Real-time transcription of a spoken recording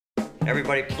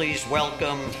Everybody please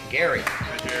welcome Gary.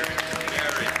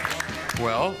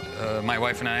 Well, my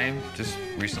wife and I just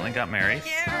recently got married.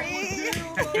 Gary!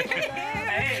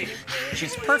 Hey,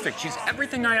 she's perfect. She's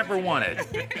everything I ever wanted.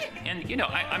 And, you know,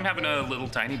 I'm having a little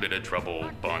tiny bit of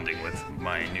trouble bonding with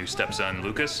my new stepson,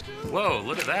 Lucas. Whoa,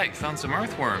 look at that. You found some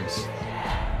earthworms.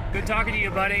 Good talking to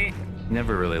you, buddy.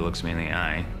 Never really looks me in the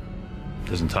eye.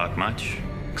 Doesn't talk much,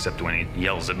 except when he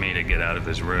yells at me to get out of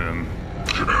his room.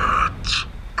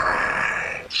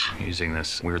 Using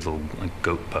this weird little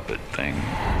goat puppet thing.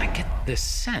 I get this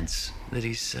sense that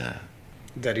he's,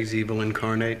 That he's evil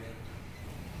incarnate?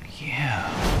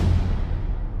 Yeah.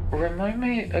 Remind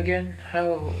me again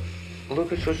how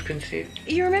Lucas was conceived?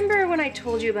 You remember when I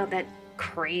told you about that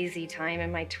crazy time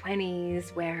in my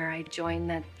 20s where I joined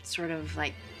that sort of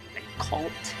like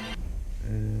cult?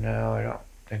 No, I don't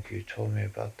think you told me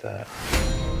about that.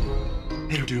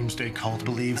 A doomsday cult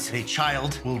believes a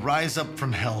child will rise up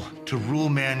from hell to rule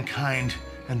mankind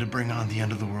and to bring on the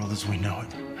end of the world as we know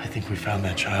it. I think we found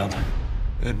that child.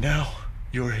 And now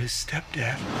you're his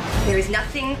stepdad. There is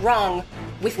nothing wrong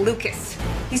with Lucas.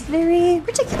 He's very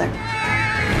particular.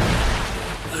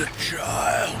 The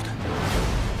child.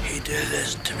 He did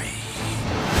this to me.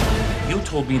 You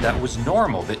told me that was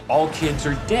normal, that all kids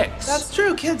are dicks. That's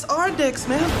true, kids are dicks,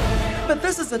 man. But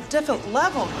this is a different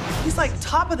level. He's like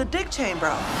top of the dick chain,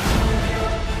 bro.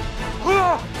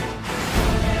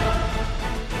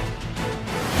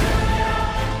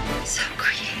 So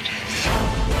creative.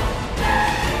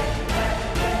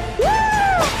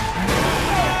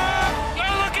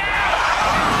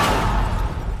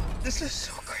 This is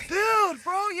so great. Dude,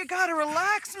 bro, you gotta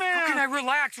relax, man. How can I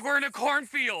relax? We're in a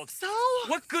cornfield. So?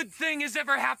 What good thing has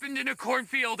ever happened in a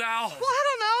cornfield, Al? Well, I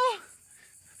don't know.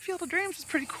 Field of Dreams is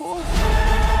pretty cool.